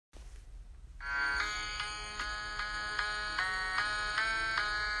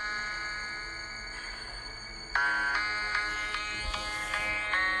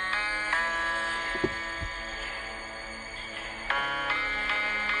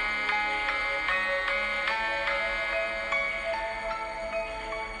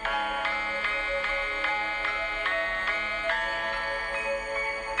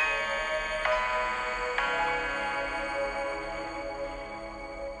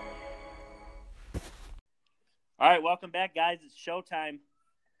All right, welcome back, guys. It's showtime.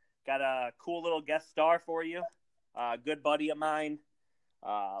 Got a cool little guest star for you. Good buddy of mine,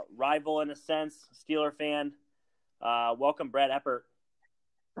 rival in a sense, Steeler fan. Welcome, Brad Eppert.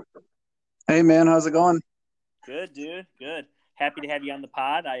 Hey, man, how's it going? Good, dude. Good. Happy to have you on the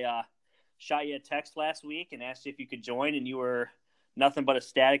pod. I shot you a text last week and asked you if you could join, and you were nothing but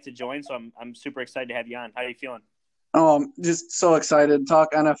ecstatic to join. So I'm super excited to have you on. How are you feeling? Oh, I'm just so excited.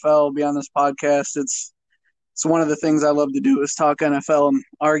 Talk NFL, be on this podcast. It's one of the things I love to do is talk NFL and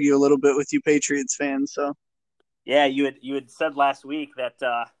argue a little bit with you Patriots fans. So Yeah, you had said last week that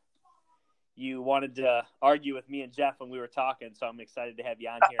you wanted to argue with me and Jeff when we were talking. So I'm excited to have you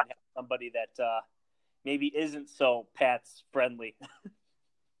on here and have somebody that maybe isn't so Pats friendly.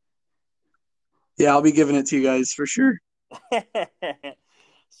 yeah, I'll be giving it to you guys for sure.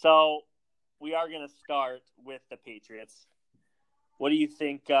 So we are going to start with the Patriots. What do you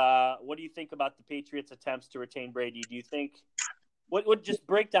think? What do you think about the Patriots' attempts to retain Brady? Do you think what would just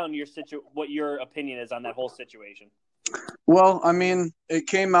break down what your opinion is on that whole situation? Well, I mean, it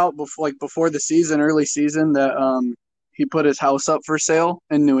came out before the season, early season, that he put his house up for sale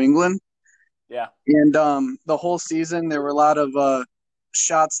in New England. Yeah, And the whole season there were a lot of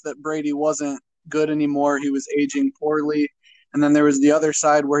shots that Brady wasn't good anymore. He was aging poorly. And then there was the other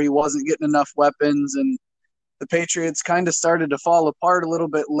side where he wasn't getting enough weapons, and the Patriots kind of started to fall apart a little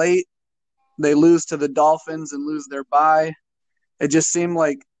bit late. They lose to the Dolphins and lose their bye. It just seemed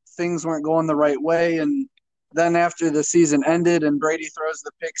like things weren't going the right way. And then after the season ended and Brady throws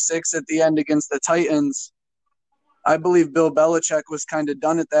the pick six at the end against the Titans, I believe Bill Belichick was kind of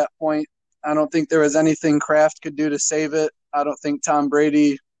done at that point. I don't think there was anything Kraft could do to save it. I don't think Tom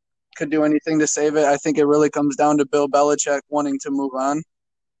Brady could do anything to save it. I think it really comes down to Bill Belichick wanting to move on.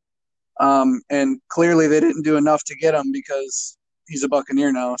 And clearly they didn't do enough to get him because he's a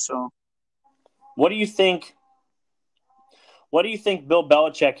Buccaneer now. So what do you think? What do you think Bill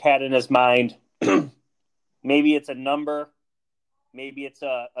Belichick had in his mind? Maybe it's a number. Maybe it's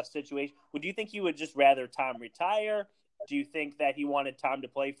a situation. Would you think he would just rather Tom retire? Do you think that he wanted Tom to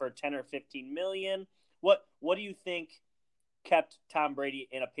play for 10 or 15 million? What do you think kept Tom Brady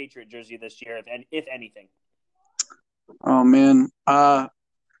in a Patriot jersey this year, if anything? Oh man,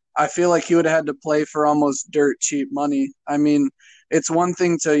 I feel like he would have had to play for almost dirt cheap money. I mean, it's one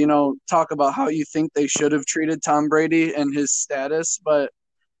thing to talk about how you think they should have treated Tom Brady and his status, but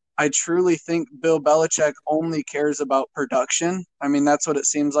I truly think Bill Belichick only cares about production. I mean, that's what it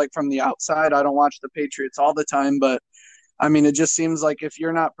seems like from the outside. I don't watch the Patriots all the time, but I mean, it just seems like if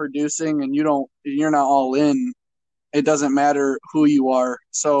you're not producing and you're not all in, it doesn't matter who you are.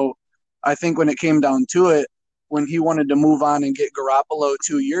 So I think when it came down to it, when he wanted to move on and get Garoppolo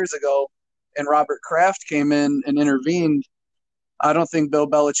 2 years ago and Robert Kraft came in and intervened, I don't think Bill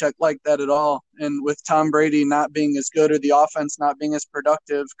Belichick liked that at all. And with Tom Brady not being as good or the offense not being as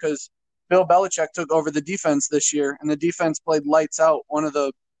productive, because Bill Belichick took over the defense this year and the defense played lights out, one of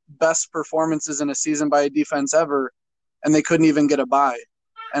the best performances in a season by a defense ever, and they couldn't even get a bye.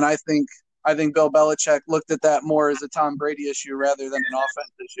 And I think Bill Belichick looked at that more as a Tom Brady issue rather than an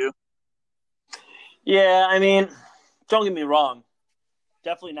offense issue. Yeah, I mean, don't get me wrong.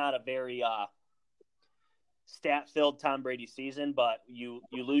 Definitely not a very stat-filled Tom Brady season, but you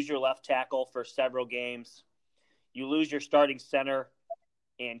lose your left tackle for several games. You lose your starting center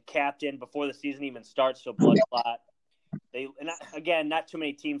and captain before the season even starts, so blood clot. Again, not too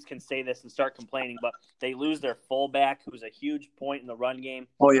many teams can say this and start complaining, but they lose their fullback, who's a huge point in the run game.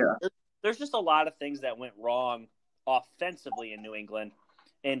 Oh, yeah. There's just a lot of things that went wrong offensively in New England,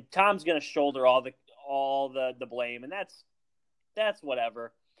 and Tom's going to shoulder all the blame, and that's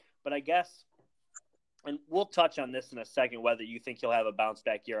whatever. But I guess, and we'll touch on this in a second, whether you think he'll have a bounce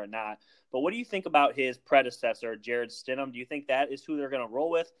back year or not. But what do you think about his predecessor, Jared Stidham? Do you think that is who they're going to roll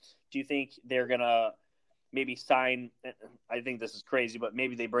with? Do you think they're going to maybe sign? I think this is crazy, but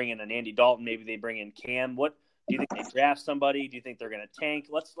maybe they bring in an Andy Dalton. Maybe they bring in Cam. What do you think they draft somebody? Do you think they're going to tank?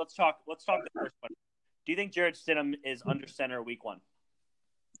 Let's talk the first one. Do you think Jared Stidham is under center week one?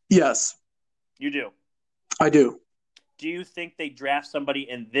 Yes. You do? I do. Do you think they draft somebody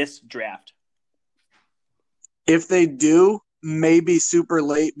in this draft? If they do, maybe super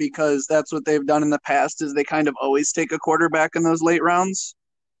late, because that's what they've done in the past is they kind of always take a quarterback in those late rounds.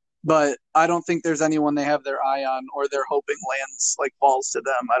 But I don't think there's anyone they have their eye on or they're hoping falls to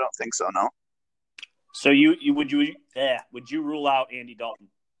them. I don't think so, no. So would you rule out Andy Dalton?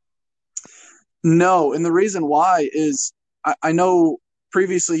 No, and the reason why is I know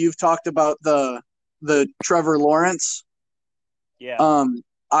previously you've talked about the Trevor Lawrence. Yeah.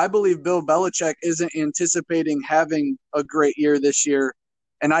 I believe Bill Belichick isn't anticipating having a great year this year,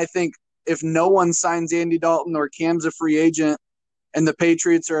 and I think if no one signs Andy Dalton or Cam's a free agent and the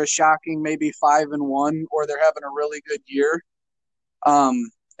Patriots are a shocking maybe 5-1 or they're having a really good year,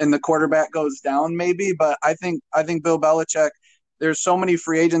 and the quarterback goes down maybe. But I think Bill Belichick, there's so many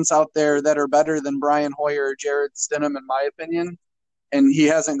free agents out there that are better than Brian Hoyer or Jared Stidham, in my opinion, and he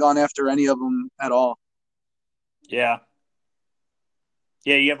hasn't gone after any of them at all. Yeah.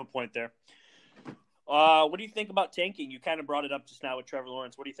 Yeah, you have a point there. What do you think about tanking? You kind of brought it up just now with Trevor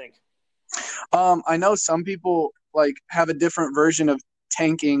Lawrence. What do you think? I know some people like have a different version of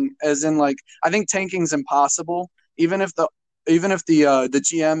tanking, as in like I think tanking's impossible. Even if the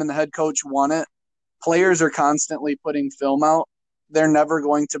GM and the head coach want it, players are constantly putting film out. They're never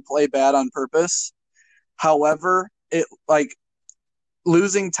going to play bad on purpose. However, it like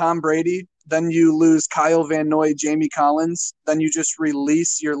losing Tom Brady, then you lose Kyle Van Noy, Jamie Collins, then you just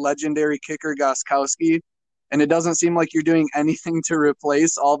release your legendary kicker Gostkowski, and it doesn't seem like you're doing anything to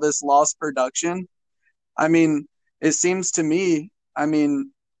replace all this lost production. I mean, it seems to me, Bill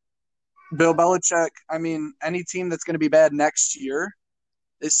Belichick, any team that's going to be bad next year,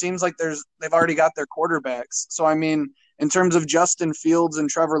 it seems like they've already got their quarterbacks. So, in terms of Justin Fields and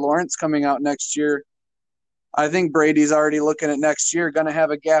Trevor Lawrence coming out next year, I think Brady's already looking at next year, going to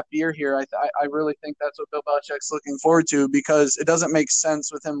have a gap year here. I really think that's what Bill Belichick's looking forward to, because it doesn't make sense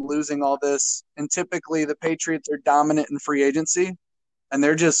with him losing all this. And typically the Patriots are dominant in free agency, and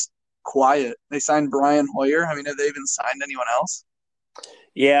they're just quiet. They signed Brian Hoyer. Have they even signed anyone else?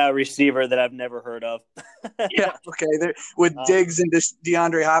 Yeah, a receiver that I've never heard of. Yeah, okay. They're, with Diggs and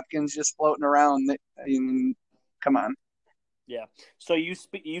DeAndre Hopkins just floating around. Come on. Yeah. So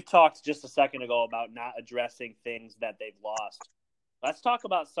you talked just a second ago about not addressing things that they've lost. Let's talk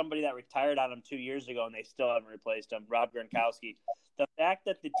about somebody that retired on him 2 years ago and they still haven't replaced him, Rob Gronkowski. The fact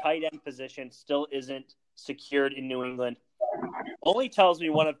that the tight end position still isn't secured in New England only tells me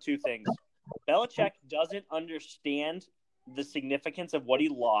one of two things. Belichick doesn't understand the significance of what he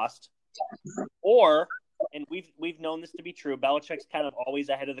lost, or, and we've known this to be true, Belichick's kind of always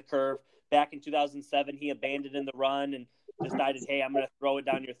ahead of the curve. Back in 2007, he abandoned in the run and decided, hey, I'm going to throw it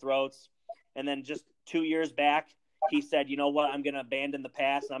down your throats. And then just 2 years back, he said, you know what, I'm going to abandon the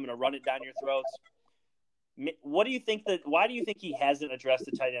pass and I'm going to run it down your throats. Why do you think he hasn't addressed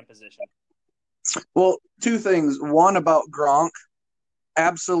the tight end position? Well, two things. One, about Gronk.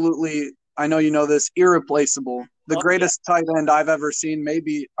 Absolutely, I know you know this, irreplaceable. The greatest tight end I've ever seen,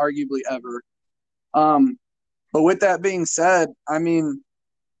 maybe arguably ever. But with that being said,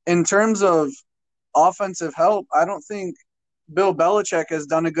 in terms of offensive help, I don't think Bill Belichick has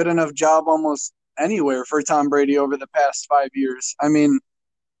done a good enough job almost anywhere for Tom Brady over the past 5 years.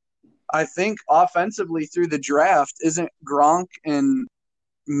 I think offensively through the draft, isn't Gronk and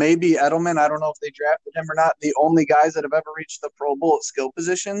maybe Edelman, I don't know if they drafted him or not, the only guys that have ever reached the Pro Bowl at skill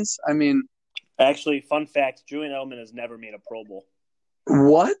positions? Actually, fun fact, Julian Edelman has never made a Pro Bowl.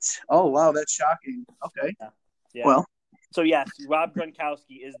 What? Oh, wow, that's shocking. Okay. Yeah. Well. So, yes, Rob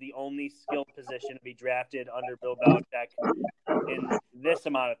Gronkowski is the only skill position to be drafted under Bill Belichick in this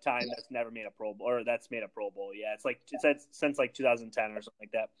amount of time that's never made a Pro Bowl, or that's made a Pro Bowl. Yeah, it's since 2010 or something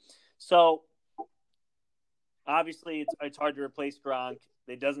like that. So, obviously, it's hard to replace Gronk.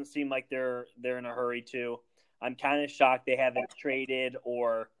 It doesn't seem like they're in a hurry to. I'm kind of shocked they haven't traded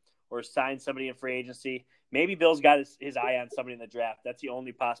or signed somebody in free agency. Maybe Bill's got his eye on somebody in the draft. That's the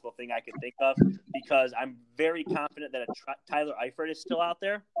only possible thing I can think of, because I'm very confident that Tyler Eifert is still out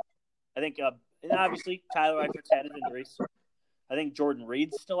there. I think, and obviously, Tyler Eifert's had his injuries. I think Jordan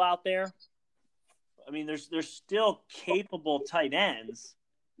Reed's still out there. There's still capable tight ends,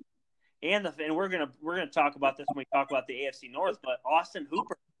 and we're gonna talk about this when we talk about the AFC North. But Austin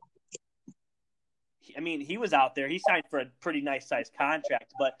Hooper, he was out there. He signed for a pretty nice sized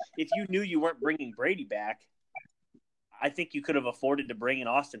contract. But if you knew you weren't bringing Brady back, I think you could have afforded to bring in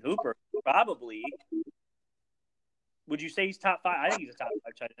Austin Hooper. Probably. Would you say he's top 5? I think he's a top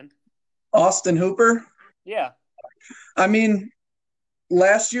 5 tight end. Austin Hooper? Yeah.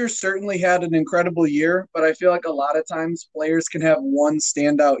 Last year certainly had an incredible year, but I feel like a lot of times players can have one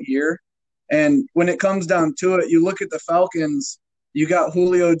standout year. And when it comes down to it, you look at the Falcons, you got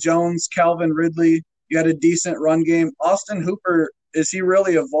Julio Jones, Calvin Ridley, you had a decent run game. Austin Hooper, is he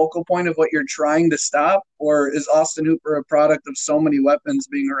really a vocal point of what you're trying to stop? Or is Austin Hooper a product of so many weapons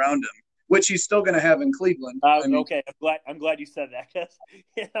being around him, which he's still going to have in Cleveland? Okay, I'm glad you said that.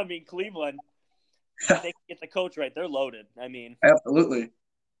 Cleveland, if they get the coach right, they're loaded. Absolutely.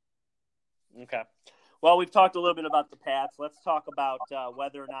 Okay. Well, we've talked a little bit about the Pats. Let's talk about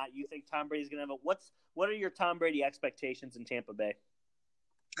whether or not you think Tom Brady's going to have what are your Tom Brady expectations in Tampa Bay?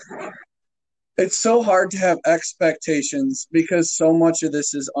 It's so hard to have expectations because so much of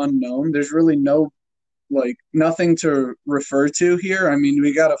this is unknown. There's really nothing to refer to here. I mean,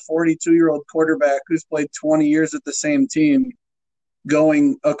 we got a 42-year-old quarterback who's played 20 years at the same team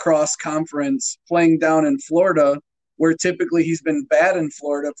going across conference, playing down in Florida, where typically he's been bad in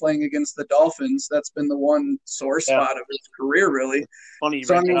Florida playing against the Dolphins. That's been the one sore Yeah. spot of his career, really. Funny you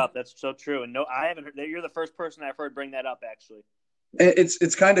So, I bring that mean, up. That's so true. And no, I haven't heard. You're the first person I've heard bring that up, actually.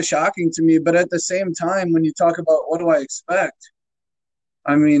 it's kind of shocking to me, but at the same time, when you talk about what do I expect,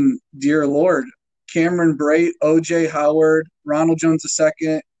 I mean, dear Lord, Cameron Brate, OJ Howard, Ronald Jones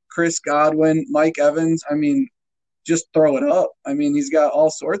II, Chris Godwin, Mike Evans. I mean, just throw it up. I mean, he's got all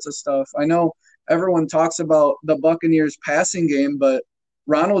sorts of stuff. I know everyone talks about the Buccaneers passing game, but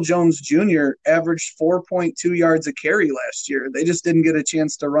Ronald Jones Jr. averaged 4.2 yards a carry last year. They just didn't get a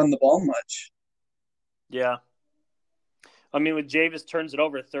chance to run the ball much. Yeah. I mean, with Javis turns it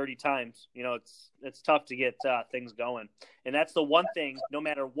over 30 times, it's tough to get things going. And that's the one thing, no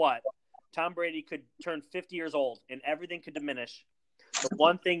matter what, Tom Brady could turn 50 years old and everything could diminish. The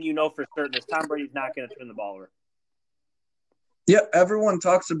one thing you know for certain is Tom Brady's not going to turn the ball over. Yeah, everyone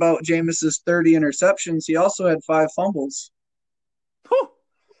talks about Jameis's 30 interceptions. He also had 5 fumbles. Whew.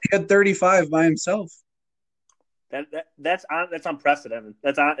 He had 35 by himself. That's unprecedented.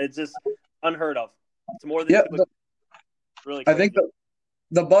 It's just unheard of. It's more than really crazy. I think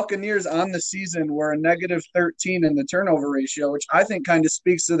the Buccaneers on the season were a negative 13 in the turnover ratio, which I think kind of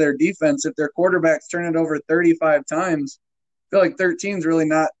speaks to their defense. If their quarterbacks turn it over 35 times, I feel like 13 is really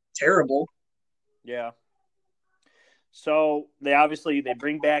not terrible. Yeah. So they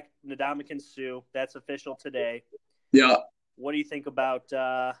bring back Ndamukong Suh. That's official today. Yeah. What do you think about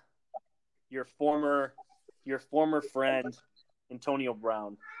your former friend Antonio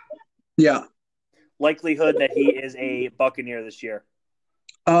Brown? Yeah. Likelihood that he is a Buccaneer this year.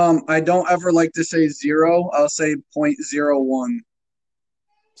 I don't ever like to say 0. I'll say 0.01.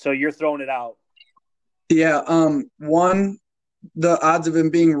 So you're throwing it out. Yeah. One, the odds of him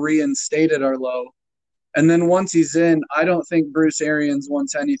being reinstated are low. And then once he's in, I don't think Bruce Arians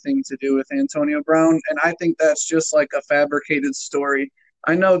wants anything to do with Antonio Brown. And I think that's just like a fabricated story.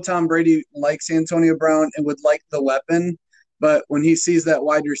 I know Tom Brady likes Antonio Brown and would like the weapon, but when he sees that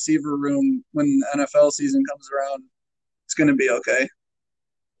wide receiver room when the NFL season comes around, it's going to be okay.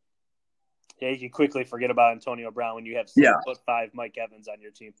 Yeah, you can quickly forget about Antonio Brown when you have 6'5" Mike Evans on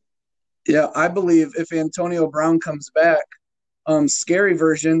your team. Yeah, I believe if Antonio Brown comes back, scary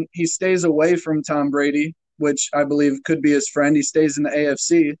version, he stays away from Tom Brady, which I believe could be his friend. He stays in the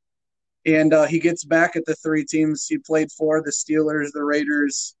AFC, and he gets back at the 3 teams he played for, the Steelers, the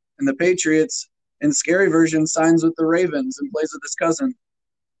Raiders, and the Patriots, and scary version signs with the Ravens and plays with his cousin.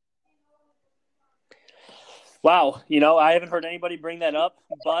 Wow, I haven't heard anybody bring that up,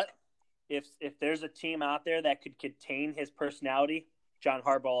 but if there's a team out there that could contain his personality, John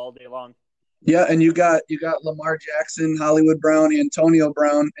Harbaugh all day long. Yeah, and you got Lamar Jackson, Hollywood Brown, Antonio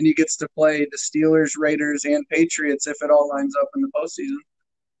Brown, and he gets to play the Steelers, Raiders, and Patriots if it all lines up in the postseason.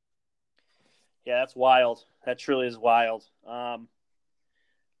 Yeah, that's wild. That truly is wild. I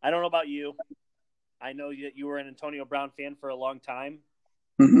don't know about you. I know that you were an Antonio Brown fan for a long time.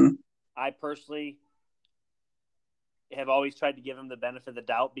 Mm-hmm. I personally have always tried to give him the benefit of the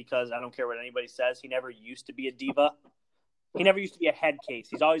doubt because I don't care what anybody says. He never used to be a diva. He never used to be a head case.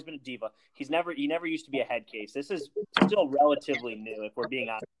 He's always been a diva. He never used to be a head case. This is still relatively new, if we're being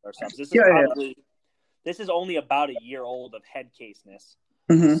honest with ourselves. This is only about a year old of head caseness.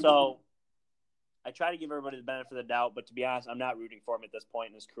 Mm-hmm. So I try to give everybody the benefit of the doubt, but to be honest, I'm not rooting for him at this point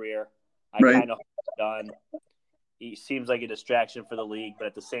in his career. I kind of hope he's done. He seems like a distraction for the league, but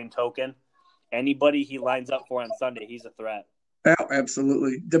at the same token, anybody he lines up for on Sunday, he's a threat. Yeah,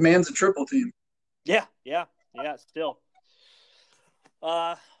 absolutely. Demands a triple team. Yeah, still.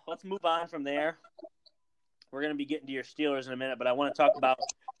 Let's move on from there. We're going to be getting to your Steelers in a minute, but I want to talk about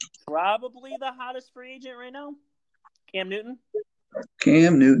probably the hottest free agent right now, Cam Newton.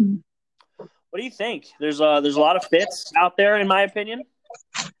 What do you think? There's a lot of fits out there, in my opinion.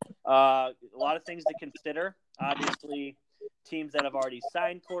 A lot of things to consider. Obviously, teams that have already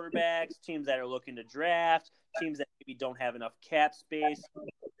signed quarterbacks, teams that are looking to draft, teams that maybe don't have enough cap space.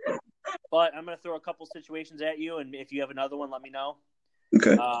 But I'm going to throw a couple situations at you, and if you have another one, let me know.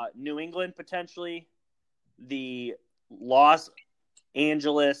 Okay. New England, potentially. The Los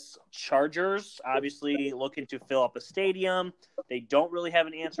Angeles Chargers, obviously looking to fill up a stadium. They don't really have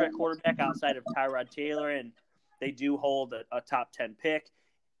an answer at quarterback outside of Tyrod Taylor, and they do hold a top 10 pick.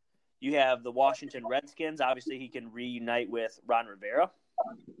 You have the Washington Redskins. Obviously, he can reunite with Ron Rivera.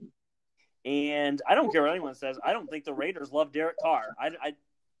 And I don't care what anyone says. I don't think the Raiders love Derek Carr.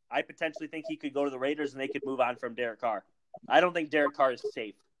 I potentially think he could go to the Raiders and they could move on from Derek Carr. I don't think Derek Carr is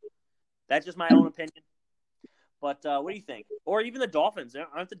safe. That's just my own opinion. But what do you think? Or even the Dolphins.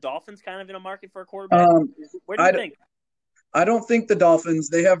 Aren't the Dolphins kind of in a market for a quarterback? Where do you think? I don't think the Dolphins,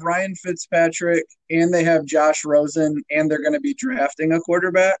 they have Ryan Fitzpatrick and they have Josh Rosen, and they're going to be drafting a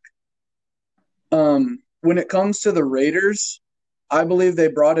quarterback. When it comes to the Raiders, I believe they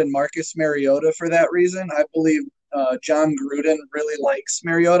brought in Marcus Mariota for that reason. I believe John Gruden really likes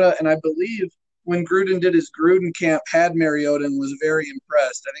Mariota, and I believe when Gruden did his Gruden camp, had Mariota and was very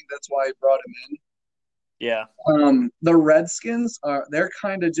impressed. I think that's why he brought him in. Yeah. The Redskins they're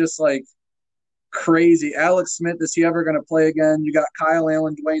kind of just like crazy. Alex Smith, is he ever going to play again? You got Kyle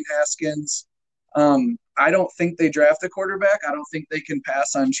Allen, Dwayne Haskins. I don't think they draft a quarterback. I don't think they can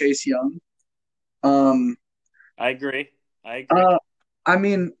pass on Chase Young. I agree. I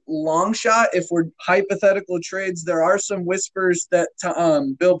mean, long shot, if we're hypothetical trades, there are some whispers that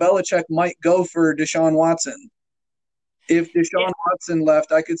Bill Belichick might go for Deshaun Watson. If Deshaun Watson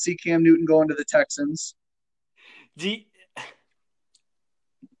left, I could see Cam Newton going to the Texans.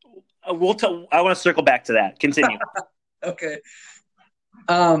 I want to circle back to that. Continue. Okay.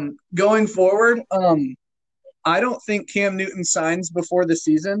 Going forward, I don't think Cam Newton signs before the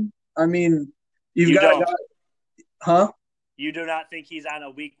season. I mean, you do not think he's on a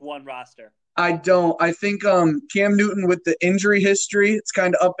week 1 roster? I don't. I think Cam Newton, with the injury history, it's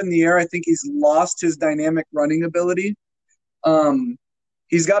kind of up in the air. I think he's lost his dynamic running ability.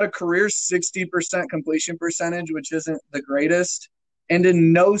 He's got a career 60% completion percentage, which isn't the greatest. And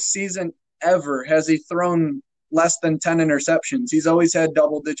in no season ever has he thrown less than 10 interceptions. He's always had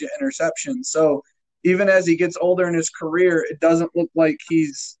double-digit interceptions. So even as he gets older in his career, it doesn't look like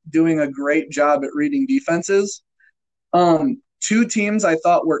he's doing a great job at reading defenses. 2 teams I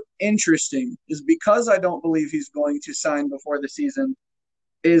thought were interesting is because I don't believe he's going to sign before the season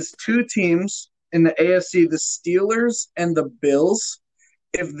is 2 teams in the AFC, the Steelers and the Bills.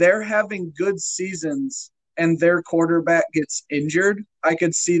 If they're having good seasons and their quarterback gets injured, I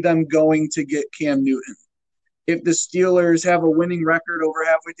could see them going to get Cam Newton. If the Steelers have a winning record over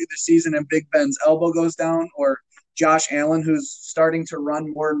halfway through the season and Big Ben's elbow goes down, or Josh Allen, who's starting to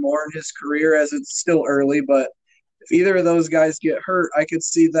run more and more in his career as it's still early, but if either of those guys get hurt, I could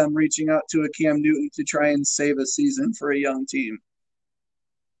see them reaching out to a Cam Newton to try and save a season for a young team.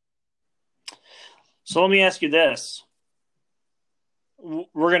 So let me ask you this.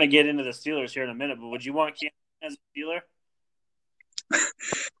 We're going to get into the Steelers here in a minute, but would you want Cam as a Steeler?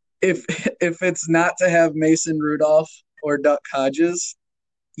 If it's not to have Mason Rudolph or Duck Hodges,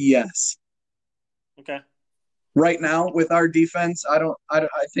 yes. Okay. Right now with our defense, I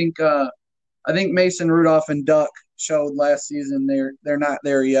think Mason Rudolph and Duck showed last season they're not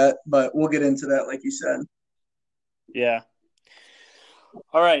there yet, but we'll get into that like you said. Yeah.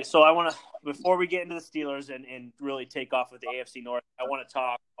 All right, so I want to, before we get into the Steelers and really take off with the AFC North, I want to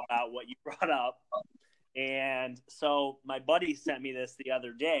talk about what you brought up. And so my buddy sent me this the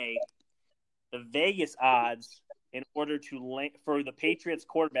other day, the Vegas odds in order to for the Patriots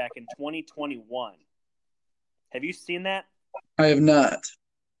quarterback in 2021. Have you seen that? I have not.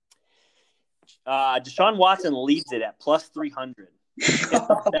 Deshaun Watson leads it at plus 300.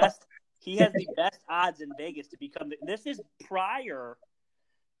 He has the best odds in Vegas to become. This is prior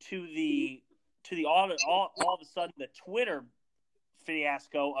to the all of a sudden the Twitter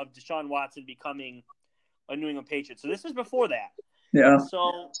fiasco of Deshaun Watson becoming a New England Patriot. So this is before that. Yeah. And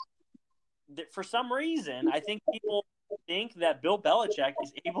so for some reason, I think people think that Bill Belichick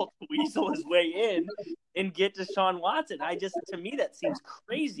is able to weasel his way in and get Deshaun Watson. To me, that seems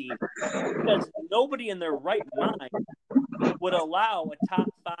crazy because nobody in their right mind would allow a top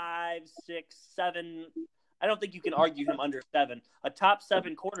 5, 6, 7. I don't think you can argue him under 7. A top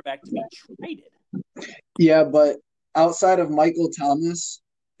 7 quarterback to be traded. Yeah, but outside of Michael Thomas,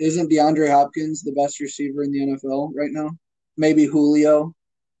 isn't DeAndre Hopkins the best receiver in the NFL right now? Maybe Julio,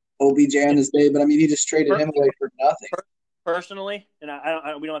 OBJ on his day, but I mean, he just traded him away for nothing. Personally, and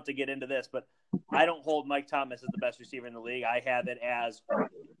we don't have to get into this, but I don't hold Mike Thomas as the best receiver in the league. I have it as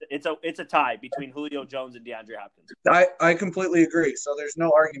it's a tie between Julio Jones and DeAndre Hopkins. I completely agree. So there's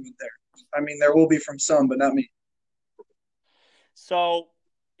no argument there. I mean, there will be from some, but not me. So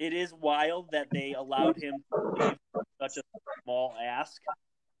it is wild that they allowed him to leave such a small ask,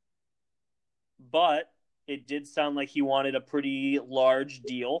 but it did sound like he wanted a pretty large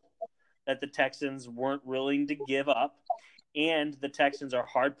deal that the Texans weren't willing to give up. And the Texans are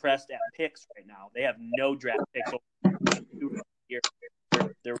hard-pressed at picks right now. They have no draft picks over here.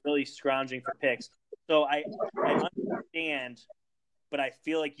 They're really scrounging for picks. So I understand, but I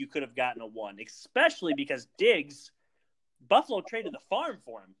feel like you could have gotten a 1, especially because Diggs, Buffalo traded the farm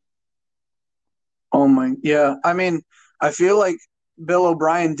for him. Oh my, yeah. I mean, I feel like Bill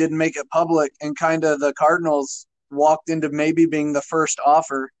O'Brien didn't make it public, and kind of the Cardinals walked into maybe being the first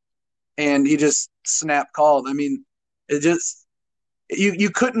offer, and he just snap called. I mean, it just you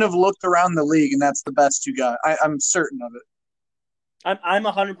couldn't have looked around the league, and that's the best you got. I'm certain of it. I'm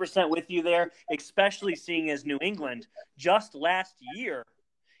 100% with you there, especially seeing as New England just last year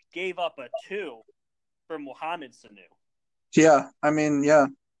gave up a 2 for Mohamed Sanu. Yeah, I mean, yeah.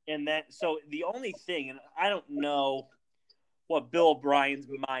 And that, so the only thing, and I don't know what Bill O'Brien's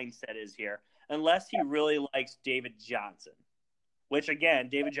mindset is here, unless he really likes David Johnson, which again,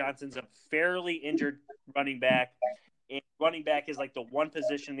 David Johnson's a fairly injured running back. And running back is like the one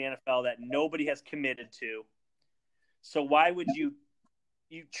position in the NFL that nobody has committed to. So why would you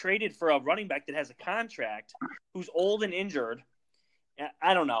traded for a running back that has a contract who's old and injured?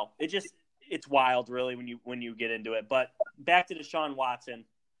 I don't know. It's wild, really, when you get into it. But back to Deshaun Watson.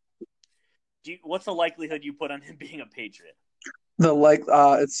 What's the likelihood you put on him being a Patriot?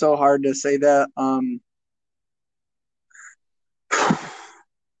 It's so hard to say that.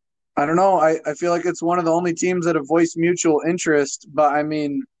 I don't know. I feel like it's one of the only teams that have voiced mutual interest. But I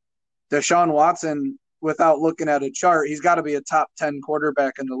mean, Deshaun Watson, without looking at a chart, he's got to be a top 10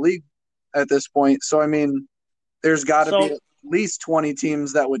 quarterback in the league at this point. So I mean, there's got to be at least 20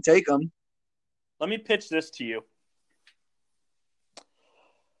 teams that would take him. Let me pitch this to you.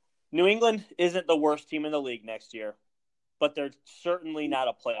 New England isn't the worst team in the league next year, but they're certainly not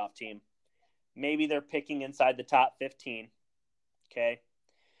a playoff team. Maybe they're picking inside the top 15. Okay.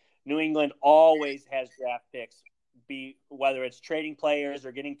 New England always has draft picks, whether it's trading players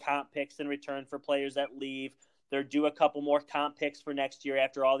or getting comp picks in return for players that leave. They're due a couple more comp picks for next year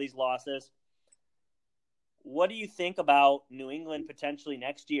after all these losses. What do you think about New England potentially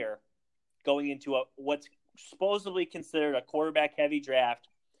next year going into what's supposedly considered a quarterback-heavy draft,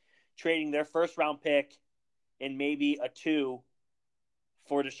 trading their first-round pick and maybe a 2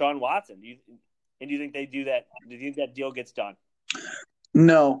 for Deshaun Watson? Do you think they do that? Do you think that deal gets done?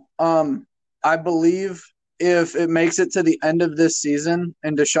 No. I believe if it makes it to the end of this season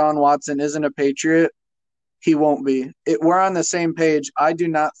and Deshaun Watson isn't a Patriot, he won't be. We're on the same page. I do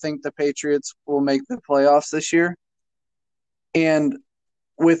not think the Patriots will make the playoffs this year. And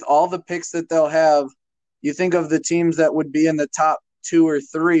with all the picks that they'll have, you think of the teams that would be in the top 2 or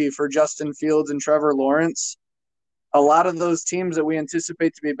 3 for Justin Fields and Trevor Lawrence. A lot of those teams that we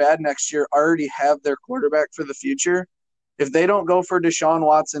anticipate to be bad next year already have their quarterback for the future. If they don't go for Deshaun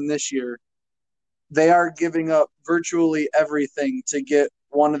Watson this year, they are giving up virtually everything to get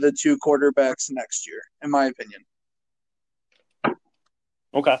one of the 2 quarterbacks next year, in my opinion.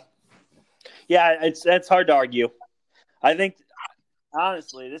 Okay. Yeah, it's hard to argue. I think,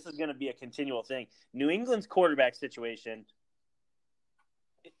 honestly, this is going to be a continual thing. New England's quarterback situation,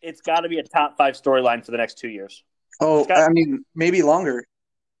 it's got to be a top 5 storyline for the next 2 years. Oh, I mean, maybe longer.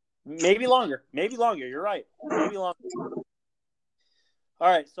 Maybe longer. You're right. Maybe longer. All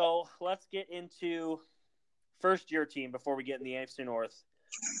right, so let's get into first-year team before we get in the AFC North.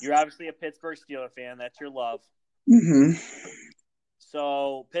 You're obviously a Pittsburgh Steelers fan. That's your love. Mm-hmm.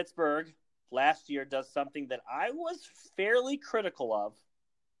 So Pittsburgh last year does something that I was fairly critical of.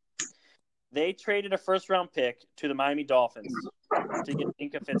 They traded a first-round pick to the Miami Dolphins to get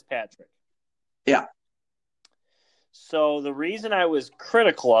Minkah Fitzpatrick. Yeah. So the reason I was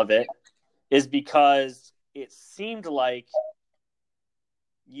critical of it is because it seemed like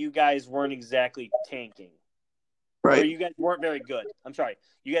you guys weren't exactly tanking. Right. Or you guys weren't very good. I'm sorry.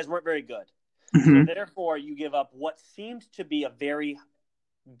 You guys weren't very good. Mm-hmm. So therefore, you give up what seemed to be a very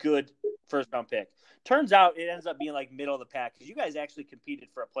good first-round pick. Turns out it ends up being like middle of the pack because you guys actually competed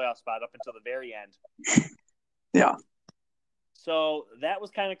for a playoff spot up until the very end. Yeah. So that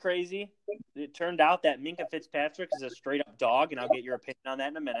was kind of crazy. It turned out that Minkah Fitzpatrick is a straight-up dog, and I'll get your opinion on that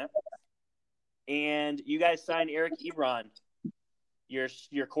in a minute. And you guys signed Eric Ebron.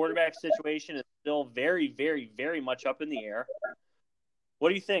 Your quarterback situation is still very, very, very much up in the air. What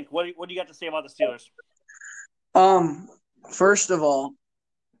do you think? What do you got to say about the Steelers? First of all,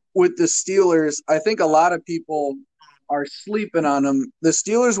 with the Steelers, I think a lot of people are sleeping on them. The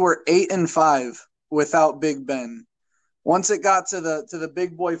Steelers were 8-5 without Big Ben. Once it got to the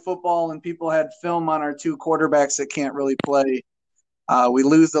big boy football and people had film on our 2 quarterbacks that can't really play, we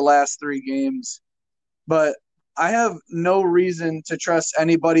lose the last 3 games. But I have no reason to trust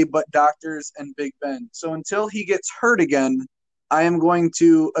anybody but doctors and Big Ben. So until he gets hurt again, I am going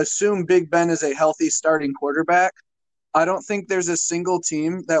to assume Big Ben is a healthy starting quarterback. I don't think there's a single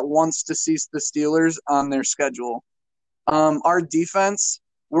team that wants to see the Steelers on their schedule. Our defense,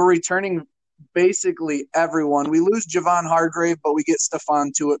 we're returning basically everyone. We lose Javon Hargrave, but we get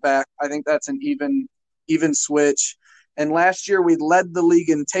Stephon Tuitt back. I think that's an even switch. And last year we led the league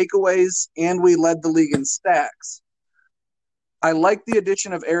in takeaways and we led the league in stacks. I like the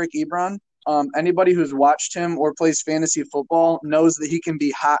addition of Eric Ebron. Anybody who's watched him or plays fantasy football knows that he can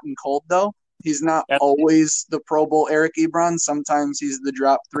be hot and cold, though. He's not Yep. always the Pro Bowl Eric Ebron. Sometimes he's the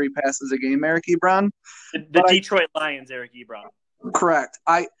drop 3 passes a game Eric Ebron. The Detroit Lions, Eric Ebron. Correct.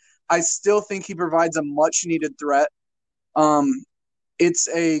 I still think he provides a much-needed threat. It's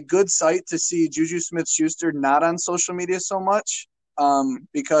a good sight to see Juju Smith-Schuster not on social media so much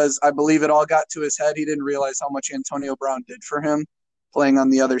because I believe it all got to his head. He didn't realize how much Antonio Brown did for him playing on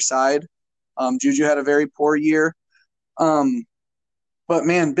the other side. Juju had a very poor year. But,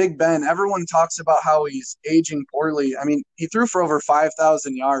 man, Big Ben, everyone talks about how he's aging poorly. I mean, he threw for over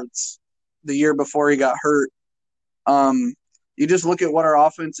 5,000 yards the year before he got hurt. You just look at what our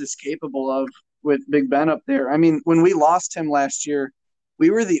offense is capable of with Big Ben up there. I mean, when we lost him last year, we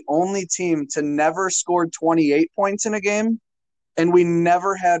were the only team to never score 28 points in a game, and we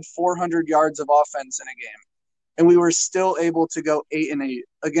never had 400 yards of offense in a game. And we were still able to go 8-8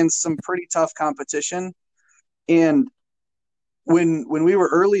 against some pretty tough competition. And when we were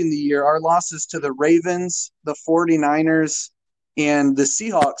early in the year, our losses to the Ravens, the 49ers, and the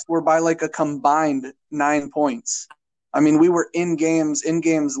Seahawks were by like a combined 9 points. I mean, we were in games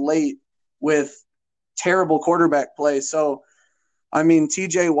late with terrible quarterback play. So, I mean,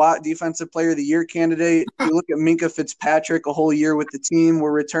 TJ Watt, Defensive Player of the Year candidate. You look at Minkah Fitzpatrick, a whole year with the team.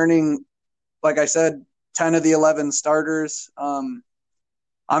 We're returning, like I said, 10 of the 11 starters.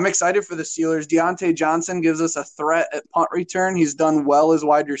 I'm excited for the Steelers. Deontay Johnson gives us a threat at punt return. He's done well as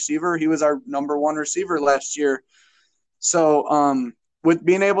wide receiver. He was our number 1 receiver last year. So, with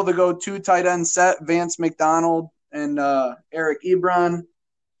being able to go 2 tight end set, Vance McDonald and Eric Ebron,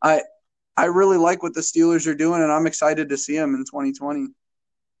 I really like what the Steelers are doing, and I'm excited to see them in 2020.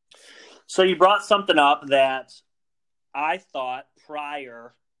 So you brought something up that I thought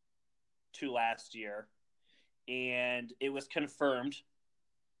prior to last year, and it was confirmed.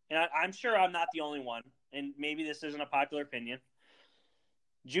 And I'm sure I'm not the only one, and maybe this isn't a popular opinion.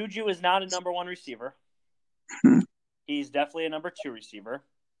 Juju is not a number 1 receiver. He's definitely a number 2 receiver.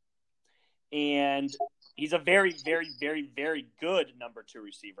 And he's a very, very, very, very good number 2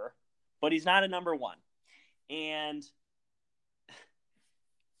 receiver, but he's not a number 1. And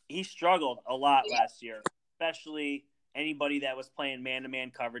he struggled a lot last year, especially anybody that was playing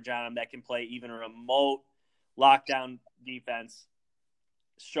man-to-man coverage on him that can play even a remote lockdown defense.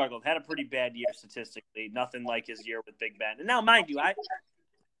 Struggled. Had a pretty bad year statistically. Nothing like his year with Big Ben. And now, mind you,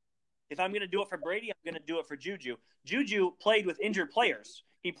 if I'm going to do it for Brady, I'm going to do it for Juju. Juju played with injured players.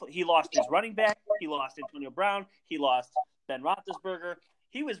 He lost his running back. He lost Antonio Brown. He lost Ben Roethlisberger.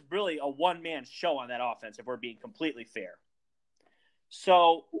 He was really a one-man show on that offense, if we're being completely fair.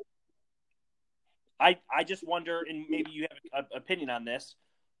 So I just wonder, and maybe you have an opinion on this,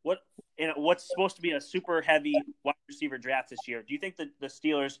 what's supposed to be a super heavy wide receiver draft this year? Do you think that the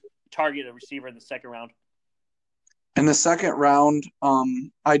Steelers target a receiver in the second round? In the second round,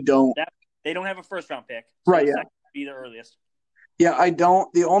 I don't. They don't have a first round pick. So right, yeah. Second would be the earliest. Yeah, I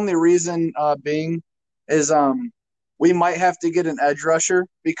don't. The only reason being is we might have to get an edge rusher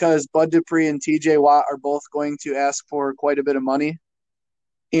because Bud Dupree and TJ Watt are both going to ask for quite a bit of money.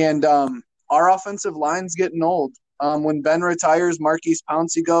 And our offensive line's getting old. When Ben retires, Marquise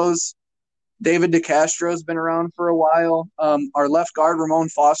Pouncey goes. David DeCastro's been around for a while. Our left guard, Ramon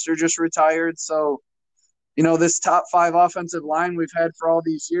Foster, just retired. So, this top 5 offensive line we've had for all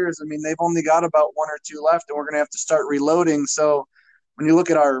these years, I mean, they've only got about 1 or 2 left, and we're going to have to start reloading. So when you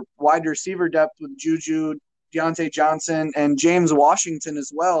look at our wide receiver depth with Juju, Deontay Johnson, and James Washington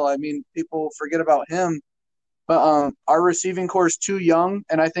as well, I mean, people forget about him. But our receiving core is too young,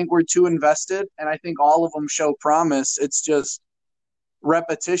 and I think we're too invested, and I think all of them show promise. It's just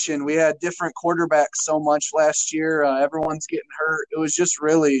repetition. We had different quarterbacks so much last year. Everyone's getting hurt. It was just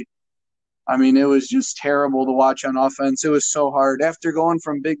really – it was just terrible to watch on offense. It was so hard. After going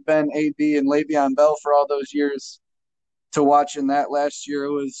from Big Ben, AB, and Le'Veon Bell for all those years to watching that last year,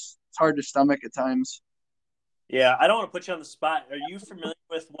 it's hard to stomach at times. Yeah, I don't want to put you on the spot. Are you familiar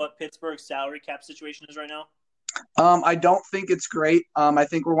with what Pittsburgh's salary cap situation is right now? I don't think it's great. I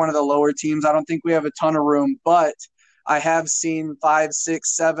think we're one of the lower teams. I don't think we have a ton of room, but I have seen 5,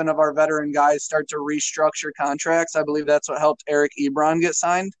 6, 7 of our veteran guys start to restructure contracts. I believe that's what helped Eric Ebron get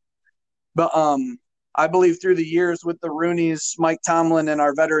signed. But I believe through the years with the Rooneys, Mike Tomlin, and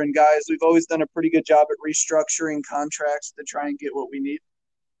our veteran guys, we've always done a pretty good job at restructuring contracts to try and get what we need.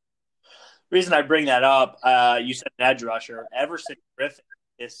 The reason I bring that up, you said an edge rusher. Everson Griffin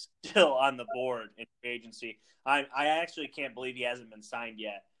is still on the board in free agency. I actually can't believe he hasn't been signed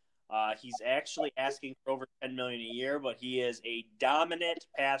yet. He's actually asking for over $10 million a year, but he is a dominant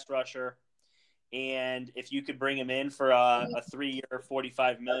pass rusher. And if you could bring him in for a 3-year,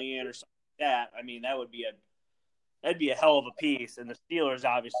 $45 million or something like that, I mean, that'd be a hell of a piece. And the Steelers,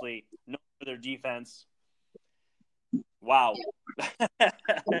 obviously, known for their defense. Wow. That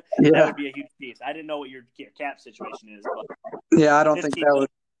would be a huge piece. I didn't know what your cap situation is. But yeah, I don't think that would.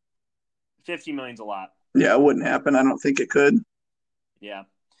 $50 million's a lot. Yeah, it wouldn't happen. I don't think it could. Yeah.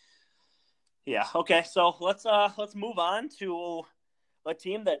 Yeah. Okay. So let's move on to a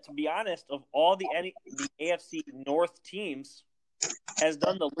team that, to be honest, of all the AFC North teams, has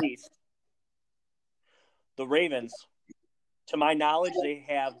done the least. The Ravens. To my knowledge, they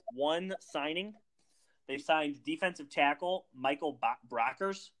have one signing. They signed defensive tackle Michael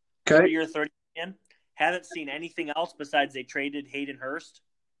Brockers, 3-year, $30 million. Haven't seen anything else besides they traded Hayden Hurst.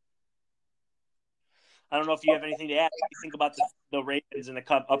 I don't know if you have anything to add. What do you think about the Ravens in the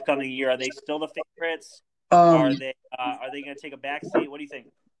upcoming year? Are they still the favorites? Are they going to take a back seat? What do you think?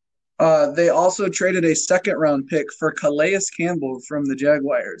 They also traded a second-round pick for Calais Campbell from the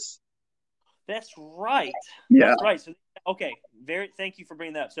Jaguars. That's right. Yeah. That's right. So, okay, thank you for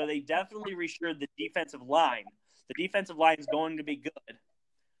bringing that up. So they definitely reassured the defensive line. The defensive line is going to be good.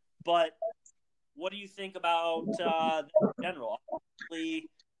 But what do you think about the general? Obviously,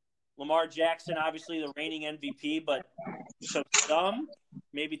 Lamar Jackson, obviously the reigning MVP, but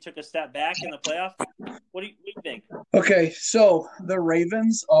maybe took a step back in the playoff. What do you think? Okay, so the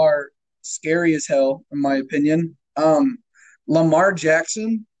Ravens are scary as hell, in my opinion. Lamar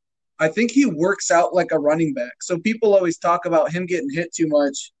Jackson, I think he works out like a running back. So people always talk about him getting hit too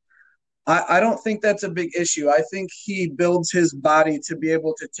much. I don't think that's a big issue. I think he builds his body to be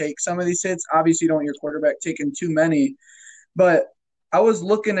able to take some of these hits. Obviously, you don't want your quarterback taking too many. But I was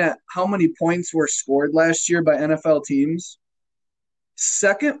looking at how many points were scored last year by NFL teams.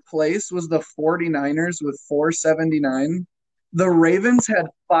 Second place was the 49ers with 479. The Ravens had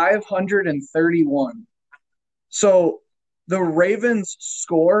 531. So the Ravens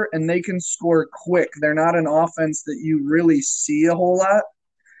score, and they can score quick. They're not an offense that you really see a whole lot.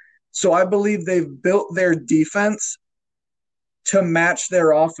 So I believe they've built their defense to match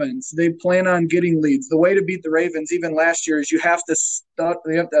their offense. They plan on getting leads. The way to beat the Ravens, even last year, is you have to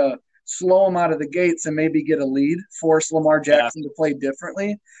slow them out of the gates and maybe get a lead, force Lamar Jackson to play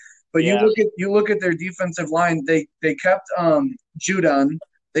differently. But you look at their defensive line. They kept Judon.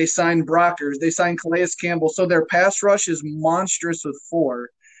 They signed Brockers. They signed Calais Campbell. So their pass rush is monstrous with 4.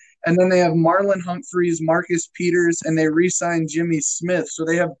 And then they have Marlon Humphreys, Marcus Peters, and they re-signed Jimmy Smith. So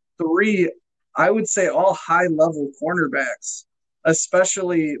they have 3, I would say, all high-level cornerbacks,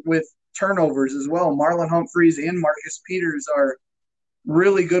 especially with turnovers as well. Marlon Humphreys and Marcus Peters are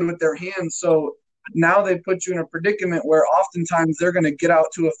really good with their hands. So now they put you in a predicament where oftentimes they're going to get out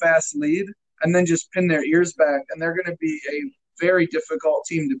to a fast lead and then just pin their ears back, and they're going to be a very difficult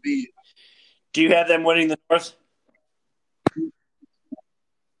team to beat. Do you have them winning the North?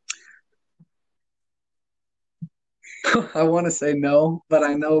 I want to say no, but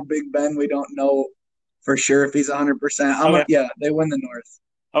I know Big Ben, we don't know for sure if he's 100%. Okay. Yeah, they win the North.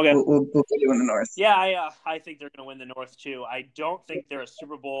 Okay. We'll put you in the North. Yeah, I think they're going to win the North too. I don't think they're a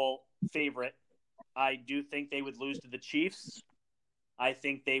Super Bowl favorite. I do think they would lose to the Chiefs. I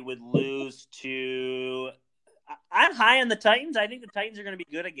think they would lose to – I'm high on the Titans. I think the Titans are going to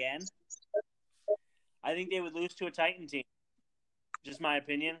be good again. I think they would lose to a Titan team. Just my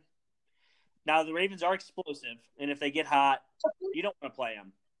opinion. Now, the Ravens are explosive, and if they get hot, you don't want to play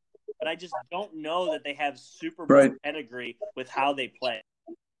them. But I just don't know that they have Super Bowl pedigree with how they play.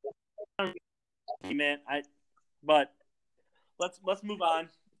 But let's move on.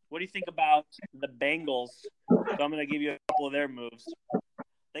 What do you think about the Bengals? So I'm going to give you a couple of their moves.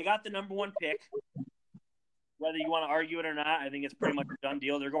 They got the number 1 pick. Whether you want to argue it or not, I think it's pretty much a done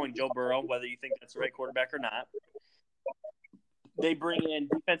deal. They're going Joe Burrow, whether you think that's the right quarterback or not. They bring in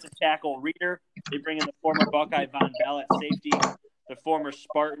defensive tackle Reeder. They bring in the former Buckeye Von Bell at safety, the former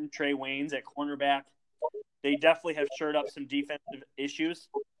Spartan Trey Waynes at cornerback. They definitely have shored up some defensive issues.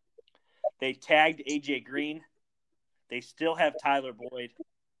 They tagged A.J. Green. They still have Tyler Boyd.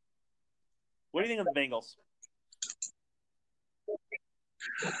 What do you think of the Bengals?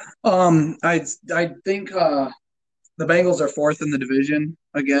 I think the Bengals are 4th in the division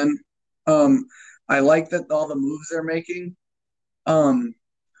again. I like that all the moves they're making.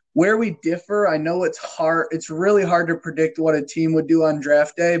 Where we differ, I know it's hard. It's really hard to predict what a team would do on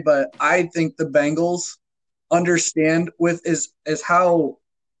draft day, but I think the Bengals understand is how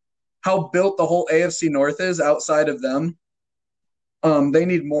built the whole AFC North is outside of them. They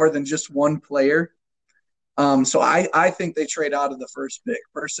need more than just one player. So I think they trade out of the first pick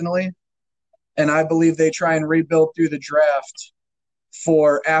personally, and I believe they try and rebuild through the draft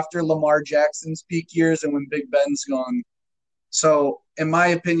for after Lamar Jackson's peak years and when Big Ben's gone. So, in my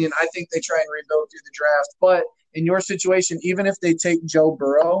opinion, I think they try and rebuild through the draft. But in your situation, even if they take Joe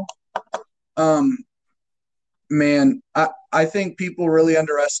Burrow, um, man, I think people really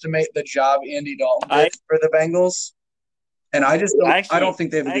underestimate the job Andy Dalton I did for the Bengals. And I don't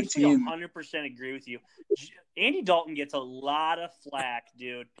think they have a I good actually team. 100% agree with you. Andy Dalton gets a lot of flack,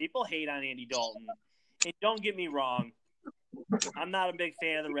 dude. People hate on Andy Dalton. And don't get me wrong, I'm not a big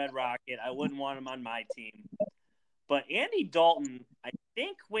fan of the Red Rocket. I wouldn't want him on my team. But Andy Dalton, I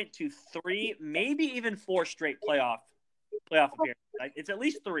think, went to 3, maybe even 4 straight playoff appearances. It's at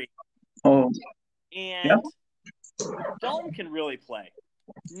least 3. Oh, yeah. And Dalton can really play.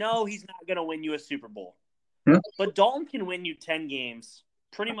 No, he's not going to win you a Super Bowl. Yeah. But Dalton can win you 10 games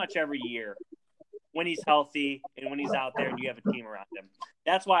pretty much every year when he's healthy and when he's out there and you have a team around him.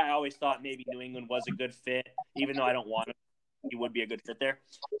 That's why I always thought maybe New England was a good fit, even though I don't want him. He would be a good fit there.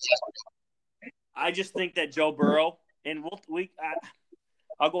 I just think that Joe Burrow, and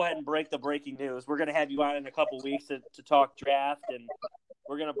I'll go ahead and break the breaking news. We're going to have you on in a couple weeks to talk draft, and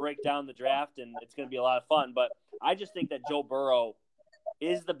we're going to break down the draft, and it's going to be a lot of fun. But I just think that Joe Burrow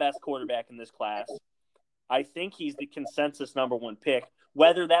is the best quarterback in this class. I think he's the consensus number 1 pick.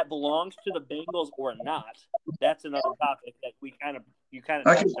 Whether that belongs to the Bengals or not, that's another topic that you kind of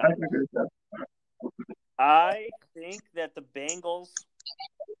touched on. I think that the Bengals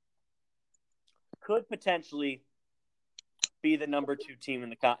could potentially be the number 2 team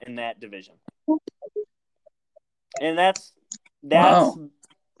in that division, and that's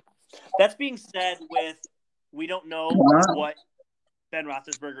being said with we don't know what Ben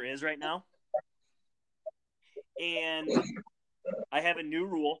Roethlisberger is right now, and I have a new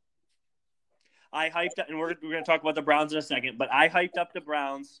rule. I hyped up, and we're going to talk about the Browns in a second, but I hyped up the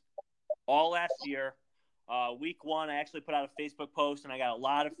Browns all last year. Week 1, I actually put out a Facebook post, and I got a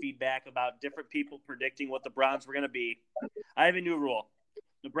lot of feedback about different people predicting what the Browns were going to be. I have a new rule.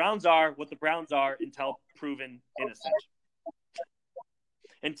 The Browns are what the Browns are until proven innocent.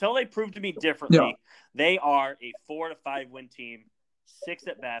 Until they prove to me differently, They are a 4 to 5 win team, 6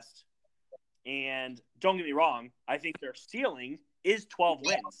 at best. And don't get me wrong, I think their ceiling is 12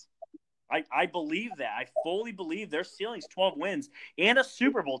 wins. I believe that. I fully believe their ceiling's 12 wins and a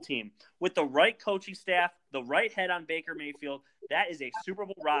Super Bowl team with the right coaching staff, the right head on Baker Mayfield. That is a Super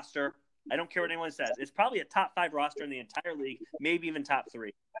Bowl roster. I don't care what anyone says. It's probably a top 5 roster in the entire league, maybe even top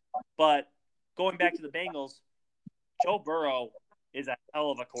 3. But going back to the Bengals, Joe Burrow is a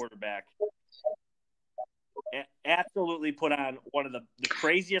hell of a quarterback. Absolutely put on one of the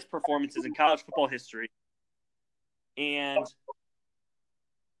craziest performances in college football history. And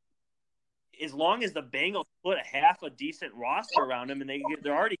as long as the Bengals put half a decent roster around him and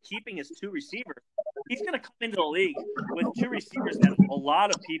they're already keeping his 2 receivers, he's going to come into the league with 2 receivers that a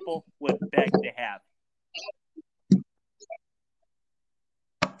lot of people would beg to have.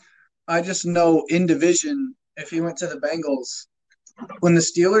 I just know in division, if he went to the Bengals, when the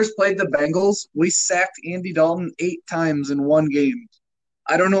Steelers played the Bengals, we sacked Andy Dalton 8 times in one game.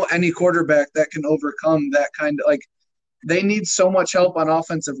 I don't know any quarterback that can overcome that kind of they need so much help on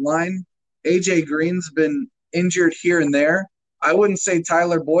offensive line. AJ Green's been injured here and there. I wouldn't say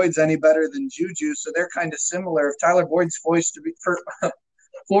Tyler Boyd's any better than Juju, so they're kind of similar. If Tyler Boyd's forced to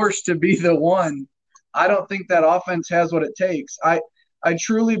be the one, I don't think that offense has what it takes. I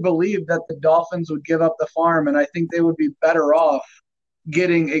truly believe that the Dolphins would give up the farm, and I think they would be better off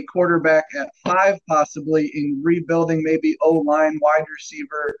getting a quarterback at 5 possibly in rebuilding maybe O-line, wide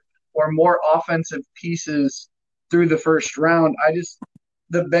receiver, or more offensive pieces through the first round.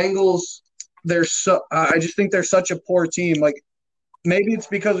 The Bengals, I just think they're such a poor team. Maybe it's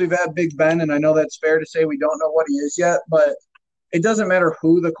because we've had Big Ben, and I know that's fair to say we don't know what he is yet, but it doesn't matter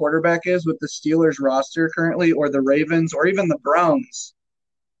who the quarterback is with the Steelers roster currently, or the Ravens, or even the Browns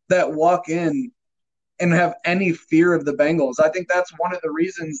that walk in and have any fear of the Bengals. I think that's one of the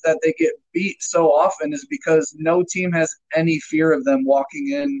reasons that they get beat so often is because no team has any fear of them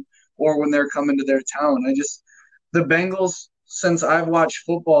walking in or when they're coming to their town. The Bengals, since I've watched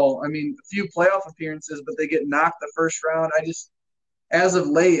football, a few playoff appearances, but they get knocked the first round. As of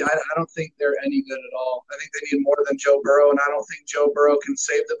late, I don't think they're any good at all. I think they need more than Joe Burrow, and I don't think Joe Burrow can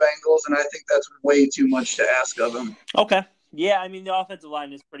save the Bengals, and I think that's way too much to ask of him. Okay. Yeah, the offensive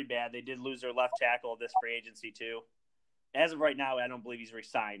line is pretty bad. They did lose their left tackle this free agency, too. As of right now, I don't believe he's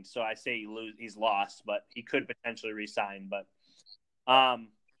re-signed, so I say he's lost, but he could potentially re-sign. But,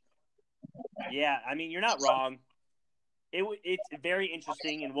 yeah, you're not wrong. it's very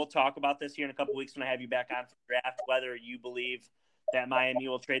interesting, and we'll talk about this here in a couple weeks when I have you back on for the draft, whether you believe that Miami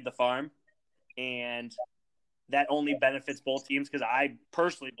will trade the farm and that only benefits both teams, because I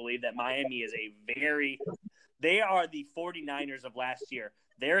personally believe that Miami is they are the 49ers of last year.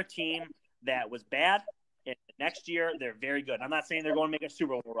 They're a team that was bad, and next year they're very good. I'm not saying they're going to make a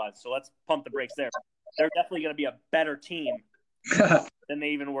Super Bowl run, so let's pump the brakes there. They're definitely going to be a better team than they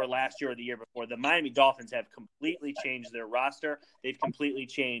even were last year or the year before. The Miami Dolphins have completely changed their roster. They've completely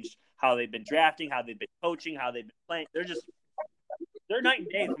changed how they've been drafting, how they've been coaching, how they've been playing. They're night and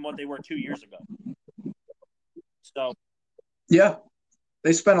day from what they were 2 years ago. So, yeah,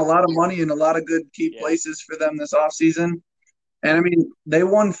 they spent a lot of money in a lot of good key places for them this offseason. And, I mean, they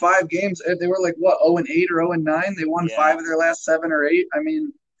won 5 games. They were like, what, 0-8 or 0-9? They won 5 of their last 7 or 8. I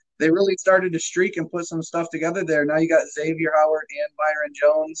mean, they really started to streak and put some stuff together there. Now you got Xavier Howard and Byron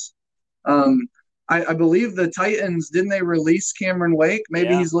Jones. I believe the Titans, didn't they release Cameron Wake?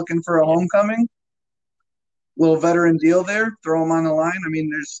 Maybe he's looking for a homecoming. Little veteran deal there. Throw him on the line. I mean,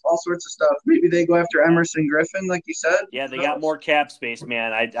 there's all sorts of stuff. Maybe they go after Emerson Griffin, like you said. Yeah, they got more cap space,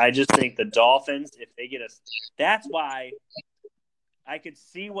 man. I just think the Dolphins, if they get us, that's why I could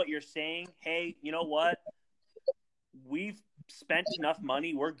see what you're saying. Hey, you know what? We've spent enough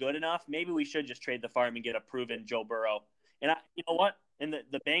money. We're good enough. Maybe we should just trade the farm and get a proven Joe Burrow. And you know what? And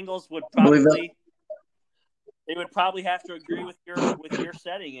the Bengals would probably have to agree with your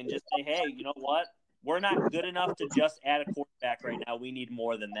setting and just say, hey, you know what? We're not good enough to just add a quarterback right now. We need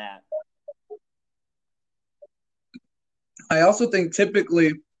more than that. I also think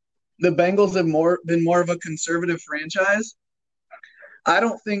typically the Bengals have been more of a conservative franchise. I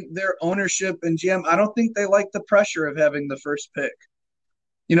don't think their ownership and GM, I don't think they like the pressure of having the first pick.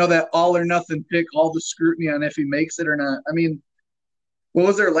 You know, that all or nothing pick, all the scrutiny on if he makes it or not. I mean, what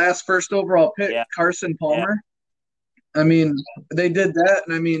was their last first overall pick? Yeah. Carson Palmer? Yeah. I mean, they did that.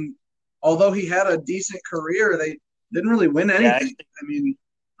 And I mean, although he had a decent career, they didn't really win anything. I mean,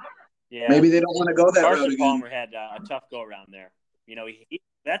 maybe they don't want to go that route again. Carson Palmer had a tough go around there. You know,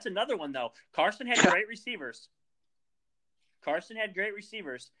 that's another one, though. Carson had great receivers.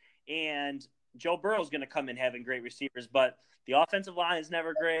 And Joe Burrow's going to come in having great receivers, but the offensive line is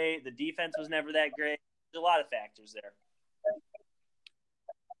never great. The defense was never that great. There's a lot of factors there.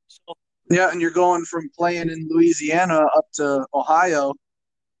 So, yeah, and you're going from playing in Louisiana up to Ohio,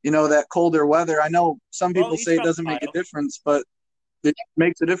 you know, that colder weather. I know some people say it doesn't make a difference, but it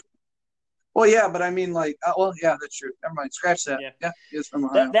makes a difference. Well, yeah, but I mean, like, yeah, that's true. Never mind. Scratch that. Yeah, he is from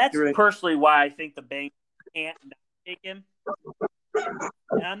Ohio. That's personally why I think the Bengals can't take him.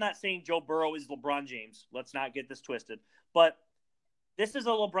 And I'm not saying Joe Burrow is LeBron James. Let's not get this twisted. But this is a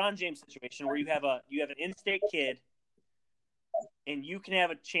LeBron James situation where you have an in-state kid, and you can have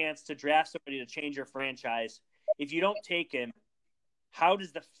a chance to draft somebody to change your franchise. If you don't take him, how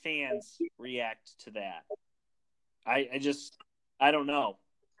does the fans react to that? I don't know.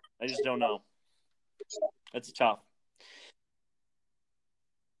 I just don't know. That's tough.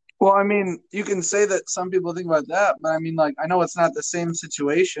 Well, I mean, you can say that some people think about that, but I mean, like, I know it's not the same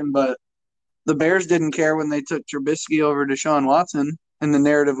situation, but the Bears didn't care when they took Trubisky over Deshaun Watson, and the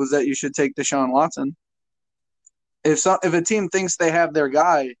narrative was that you should take Deshaun Watson. If a team thinks they have their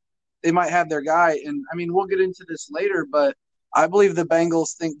guy, they might have their guy, and I mean, we'll get into this later, but I believe the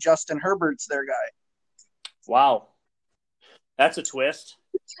Bengals think Justin Herbert's their guy. Wow. That's a twist.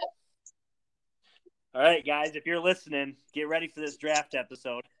 All right, guys, if you're listening, get ready for this draft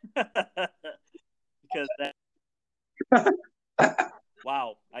episode. Because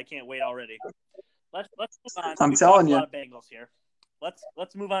wow, I can't wait already. Let's move on. I'm telling you. A lot of Bengals here.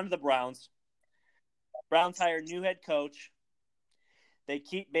 Let's move on to the Browns. Browns hire new head coach. They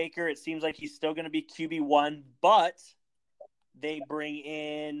keep Baker. It seems like he's still going to be QB1, but they bring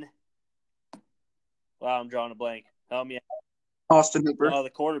in wow, I'm drawing a blank. Help me out. Austin Hooper. Oh, the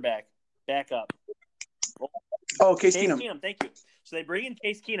quarterback. Back up. Oh, Case Keenum. Thank you. So they bring in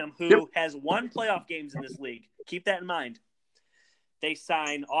Case Keenum, who has won playoff games in this league. Keep that in mind. They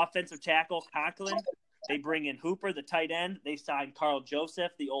sign offensive tackle Conklin. They bring in Hooper, the tight end. They sign Carl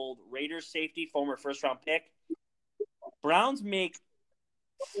Joseph, the old Raiders safety, former first-round pick. Browns make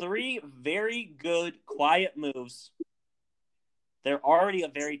 3 very good, quiet moves. They're already a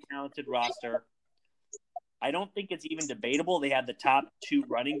very talented roster. I don't think it's even debatable. They have the top 2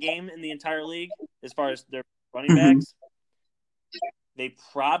 running game in the entire league as far as their running backs. They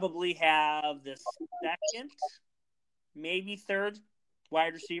probably have the second, maybe third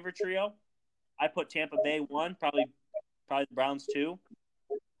wide receiver trio. I put Tampa Bay 1, probably the Browns 2.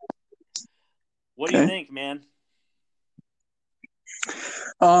 What do you think, man?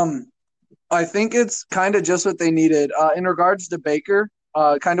 I think it's kind of just what they needed. In regards to Baker,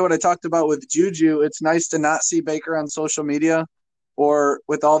 kind of what I talked about with Juju, it's nice to not see Baker on social media or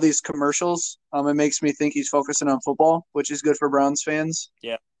with all these commercials. It makes me think he's focusing on football, which is good for Browns fans.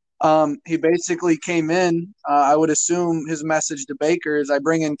 Yeah. He basically came in. I would assume his message to Baker is I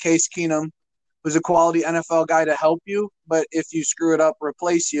bring in Case Keenum, who's a quality NFL guy to help you, but if you screw it up,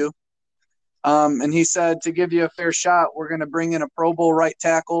 replace you. And he said, to give you a fair shot, we're going to bring in a Pro Bowl right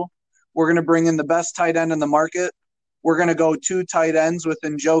tackle. We're going to bring in the best tight end in the market. We're going to go 2 tight ends with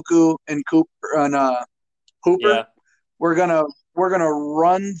Njoku and Hooper. Yeah. We're gonna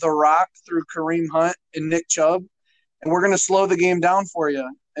run the rock through Kareem Hunt and Nick Chubb, and we're gonna slow the game down for you.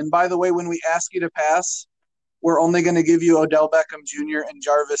 And by the way, when we ask you to pass, we're only going to give you Odell Beckham Jr. and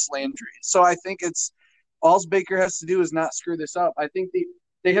Jarvis Landry. So I think it's all Baker has to do is not screw this up. I think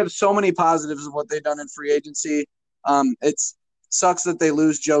they have so many positives of what they've done in free agency. It sucks that they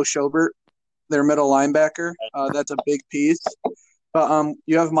lose Joe Schobert, their middle linebacker. That's a big piece. But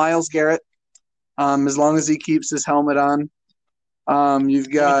you have Myles Garrett. As long as he keeps his helmet on,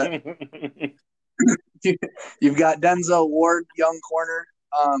 you've got you've got Denzel Ward, young corner.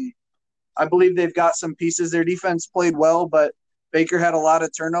 I believe they've got some pieces. Their defense played well, but Baker had a lot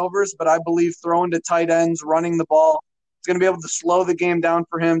of turnovers. But I believe throwing to tight ends, running the ball, it's going to be able to slow the game down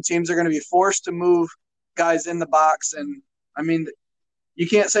for him. Teams are going to be forced to move guys in the box. And, I mean, you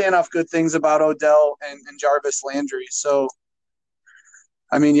can't say enough good things about Odell and Jarvis Landry. So,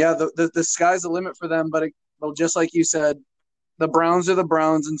 I mean, yeah, the sky's the limit for them. But, well, just like you said, the Browns are the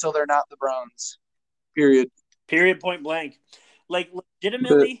Browns until they're not the Browns, period. Period, point blank. Like,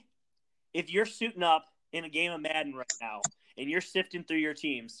 legitimately, if you're suiting up in a game of Madden right now and you're sifting through your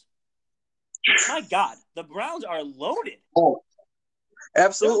teams, my God, the Browns are loaded. Oh,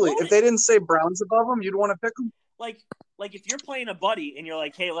 absolutely. If they didn't say Browns above them, you'd want to pick them. Like if you're playing a buddy and you're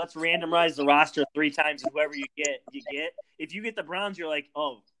like, hey, let's randomize the roster 3 times and whoever you get, you get. If you get the Browns, you're like,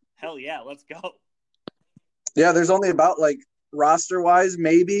 oh, hell yeah, let's go. Yeah, there's only about like roster-wise,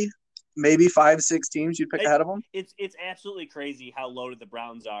 maybe 5-6 teams you'd pick ahead of them. It's absolutely crazy how loaded the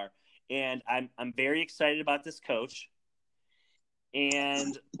Browns are, and I'm very excited about this coach.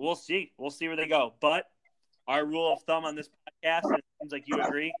 And we'll see where they go. But our rule of thumb on this podcast, and it seems like you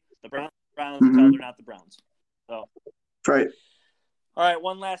agree, the Browns until they're not the Browns. So right. All right,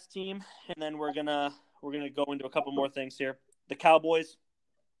 one last team, and then we're gonna go into a couple more things here. The Cowboys.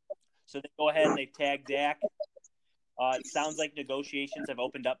 So they go ahead and they tag Dak. It sounds like negotiations have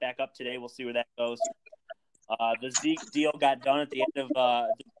opened back up today. We'll see where that goes. The Zeke deal got done at the end of the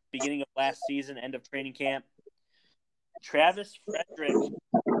beginning of last season, end of training camp. Travis Frederick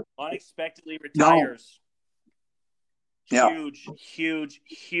unexpectedly retires. No.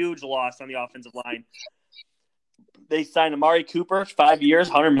 Huge loss on the offensive line. They signed Amari Cooper, 5 years,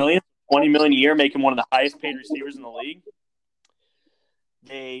 $100 million, $20 million a year, making him one of the highest paid receivers in the league.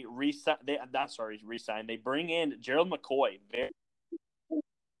 They re-signed. They bring in Gerald McCoy.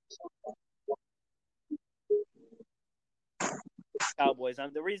 Cowboys.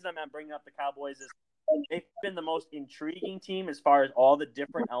 The reason I'm not bringing up the Cowboys is they've been the most intriguing team as far as all the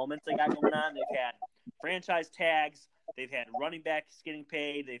different elements they got going on. They've had franchise tags. They've had running backs getting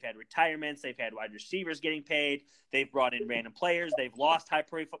paid. They've had retirements. They've had wide receivers getting paid. They've brought in random players. They've lost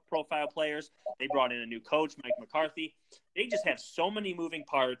high-profile players. They brought in a new coach, Mike McCarthy. They just have so many moving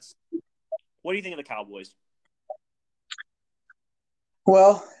parts. What do you think of the Cowboys?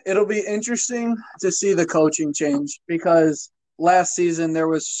 Well, it'll be interesting to see the coaching change because last season there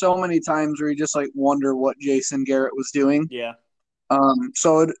was so many times where you just like wonder what Jason Garrett was doing. Yeah.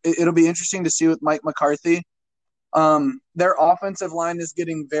 So it'll be interesting to see with Mike McCarthy. Their offensive line is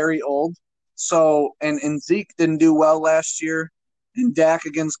getting very old. So and Zeke didn't do well last year, and Dak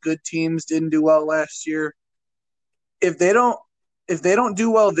against good teams didn't do well last year. If they don't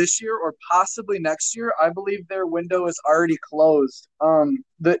do well this year or possibly next year, I believe their window is already closed.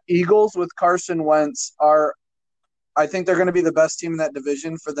 The Eagles with Carson Wentz I think they're going to be the best team in that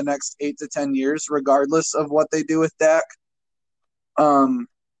division for the next 8 to 10 years, regardless of what they do with Dak.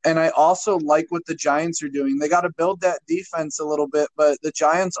 And I also like what the Giants are doing. They got to build that defense a little bit, but the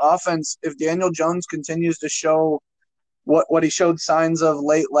Giants offense, if Daniel Jones continues to show what he showed signs of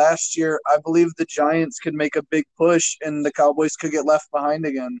late last year, I believe the Giants could make a big push and the Cowboys could get left behind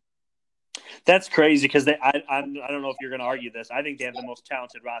again. That's crazy because I don't know if you're going to argue this. I think they have the most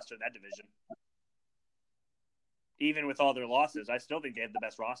talented roster in that division. Even with all their losses, I still think they have the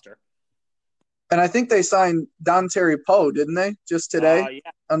best roster. And I think they signed Dontari Poe, didn't they, just today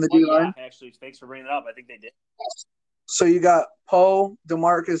on the D-line? Yeah, actually, thanks for bringing it up. I think they did. So you got Poe,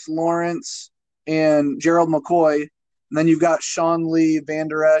 DeMarcus Lawrence, and Gerald McCoy. And then you've got Sean Lee, Van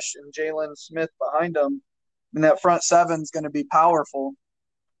Der Esch, and Jalen Smith behind him. And that front seven is going to be powerful.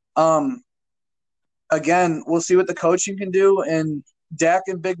 Um, Again, we'll see what the coaching can do. And Dak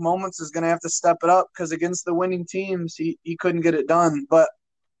in big moments is going to have to step it up because against the winning teams, he couldn't get it done. But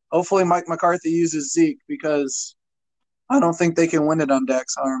hopefully Mike McCarthy uses Zeke because I don't think they can win it on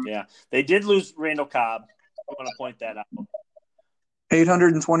Dak's arm. Yeah, they did lose Randall Cobb. I want to point that out.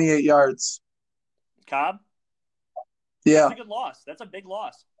 828 yards. Cobb? Yeah. That's a good loss. That's a big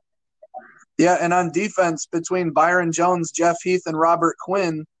loss. Yeah, and on defense, between Byron Jones, Jeff Heath, and Robert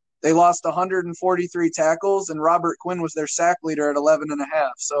Quinn, they lost 143 tackles, and Robert Quinn was their sack leader at 11 and a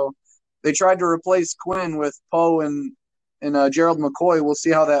half. So they tried to replace Quinn with Poe and Gerald McCoy. We'll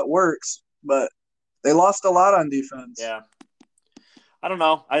see how that works, but they lost a lot on defense. Yeah. I don't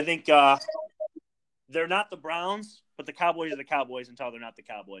know. I think they're not the Browns, but the Cowboys are the Cowboys until they're not the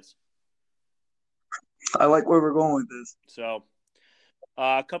Cowboys. I like where we're going with this. So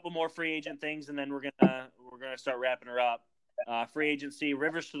a couple more free agent things, and then we're gonna start wrapping her up. Free agency,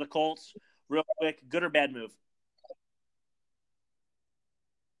 Rivers to the Colts. Real quick, good or bad move?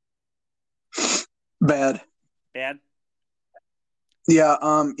 Bad. Bad? Yeah,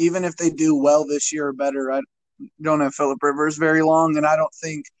 even if they do well this year or better, I don't have Phillip Rivers very long, and I don't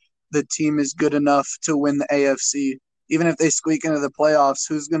think the team is good enough to win the AFC. Even if they squeak into the playoffs,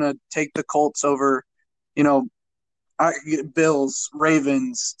 who's going to take the Colts over, Bills,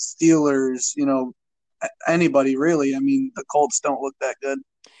 Ravens, Steelers, anybody really? I mean, the Colts don't look that good.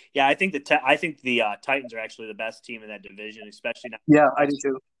 Yeah, I think the Titans are actually the best team in that division, especially now. Yeah, I do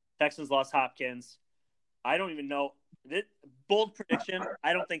too. Texans lost Hopkins. I don't even know. Bold prediction,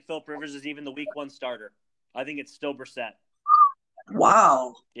 I don't think Phillip Rivers is even the week 1 starter. I think it's still Brissett.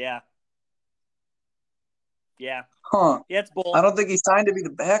 Wow. Yeah. Yeah. Huh. Yeah, it's bold. I don't think he's signed to be the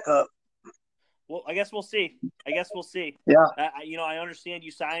backup. Well, I guess we'll see. Yeah. I understand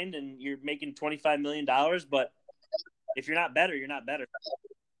you signed and you're making $25 million, but if you're not better, you're not better.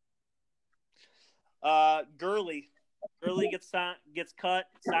 Gurley gets cut,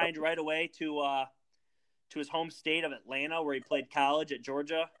 signed right away to his home state of Atlanta, where he played college at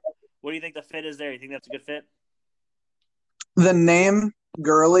Georgia. What do you think the fit is there? You think that's a good fit? The name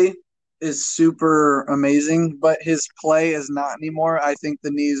Gurley is super amazing, but his play is not anymore. I think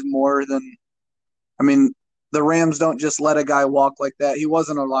the knee's more than – I mean, the Rams don't just let a guy walk like that. He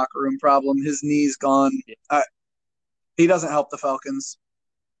wasn't a locker room problem. His knee's gone. Yeah. He doesn't help the Falcons.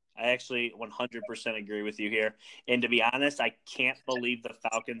 I actually 100% agree with you here. And to be honest, I can't believe the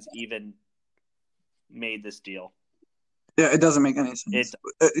Falcons even made this deal. Yeah, it doesn't make any sense.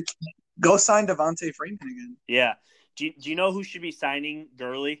 Go sign Devontae Freeman again. Yeah. Do you know who should be signing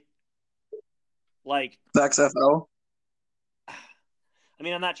Gurley? Like XFL? I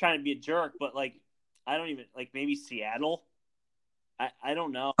mean, I'm not trying to be a jerk, but I don't even maybe Seattle. I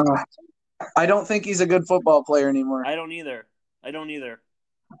don't know. I don't think he's a good football player anymore. I don't either. I don't know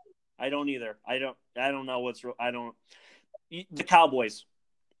the Cowboys.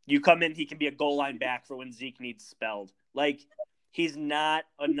 You come in, he can be a goal line back for when Zeke needs spelled. He's not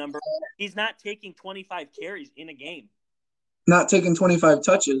he's not taking 25 carries in a game. Not taking 25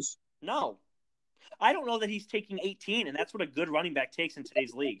 touches. No. I don't know that he's taking 18, and that's what a good running back takes in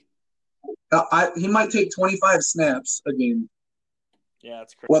today's league. He might take 25 snaps a game. Yeah,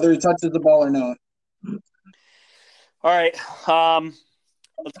 that's crazy. Whether he touches the ball or not. All right.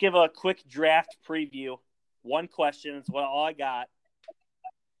 Let's give a quick draft preview. One question is all I got.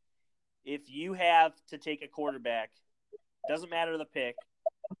 If you have to take a quarterback, doesn't matter the pick,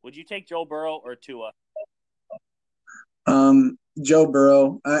 would you take Joe Burrow or Tua? Joe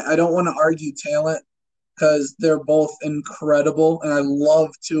Burrow. I don't want to argue talent because they're both incredible, and I love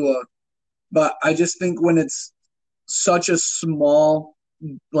Tua. But I just think when it's such a small,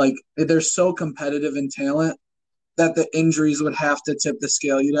 they're so competitive in talent that the injuries would have to tip the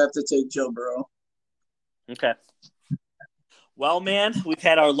scale. You'd have to take Joe Burrow. Okay. Well, man, we've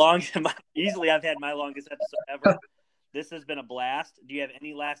had our longest – easily I've had my longest episode ever. This has been a blast. Do you have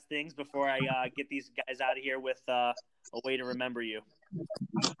any last things before I get these guys out of here with a way to remember you?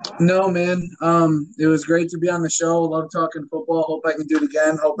 No, man. It was great to be on the show. Love talking football. Hope I can do it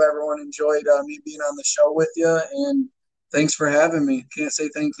again. Hope everyone enjoyed me being on the show with you. And thanks for having me. Can't say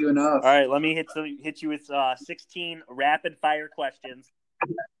thank you enough. All right, let me hit you with 16 rapid-fire questions.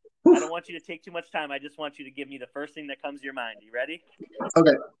 I don't want you to take too much time. I just want you to give me the first thing that comes to your mind. You ready?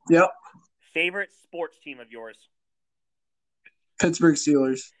 Okay. Yep. Favorite sports team of yours? Pittsburgh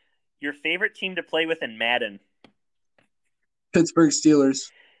Steelers. Your favorite team to play with in Madden? Pittsburgh Steelers.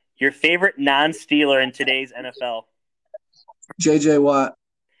 Your favorite non-Steeler in today's NFL? J.J. Watt.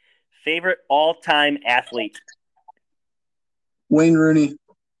 Favorite all-time athlete? Wayne Rooney.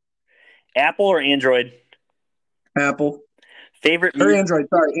 Apple or Android? Apple. Favorite Or music? Android.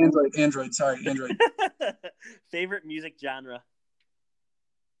 Sorry, Android. Android. Sorry, Android. Favorite music genre?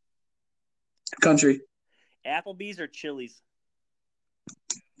 Country. Applebee's or Chili's?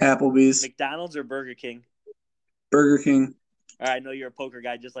 Applebee's. McDonald's or Burger King? Burger King. All right, I know you're a poker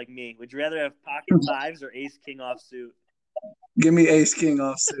guy just like me. Would you rather have pocket fives or ace king offsuit? Give me Ace King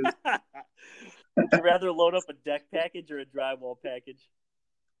offsuit. Would you rather load up a deck package or a drywall package?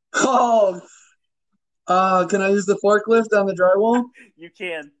 Oh, can I use the forklift on the drywall? You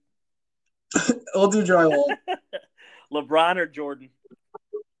can. I'll do drywall. LeBron or Jordan?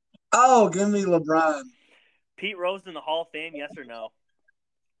 Oh, give me LeBron. Pete Rose in the Hall of Fame, yes or no?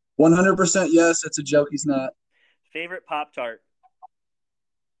 100% yes. It's a joke. He's not. Favorite Pop Tart?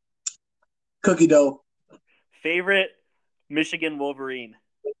 Cookie dough. Favorite Michigan Wolverine?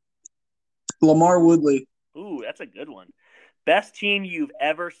 Lamar Woodley. Ooh, that's a good one. Best team you've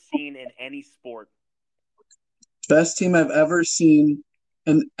ever seen in any sport? Best team I've ever seen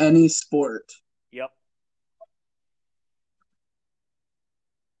in any sport. Yep.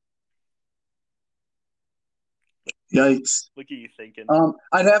 Yikes. Look at you thinking.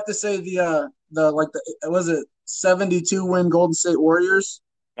 I'd have to say was it 72 win Golden State Warriors?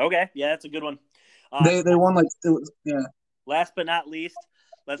 Okay, yeah, that's a good one. They won yeah. Last but not least,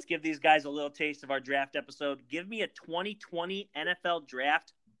 let's give these guys a little taste of our draft episode. Give me a 2020 NFL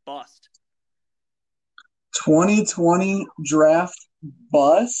draft bust. 2020 draft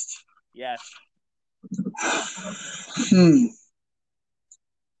bust? Yes.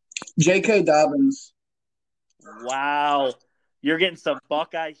 J.K. Dobbins. Wow. You're getting some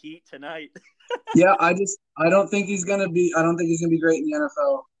Buckeye heat tonight. Yeah, I don't think he's gonna be great in the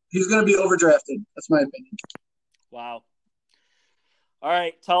NFL. He's gonna be overdrafted. That's my opinion. Wow. All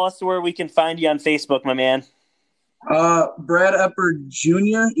right, tell us where we can find you on Facebook, my man. Brad Epper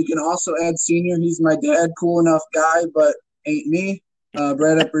Jr. You can also add Senior. He's my dad. Cool enough guy, but ain't me.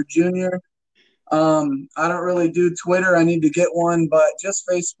 Brad Epper Jr. I don't really do Twitter. I need to get one, but just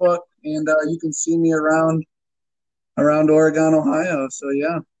Facebook, and you can see me around Oregon, Ohio. So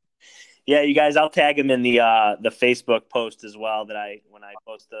yeah. Yeah, you guys, I'll tag him in the Facebook post as well when I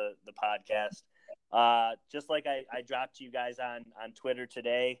post the podcast. Just like I dropped you guys on Twitter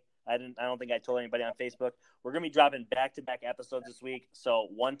today. I don't think I told anybody on Facebook. We're gonna be dropping back-to-back episodes this week. So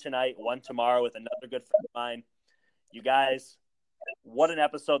one tonight, one tomorrow with another good friend of mine. You guys, what an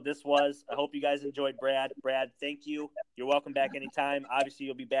episode this was. I hope you guys enjoyed Brad. Brad, thank you. You're welcome back anytime. Obviously,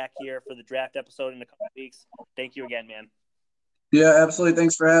 you'll be back here for the draft episode in a couple weeks. Thank you again, man. Yeah, absolutely.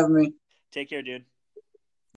 Thanks for having me. Take care, dude.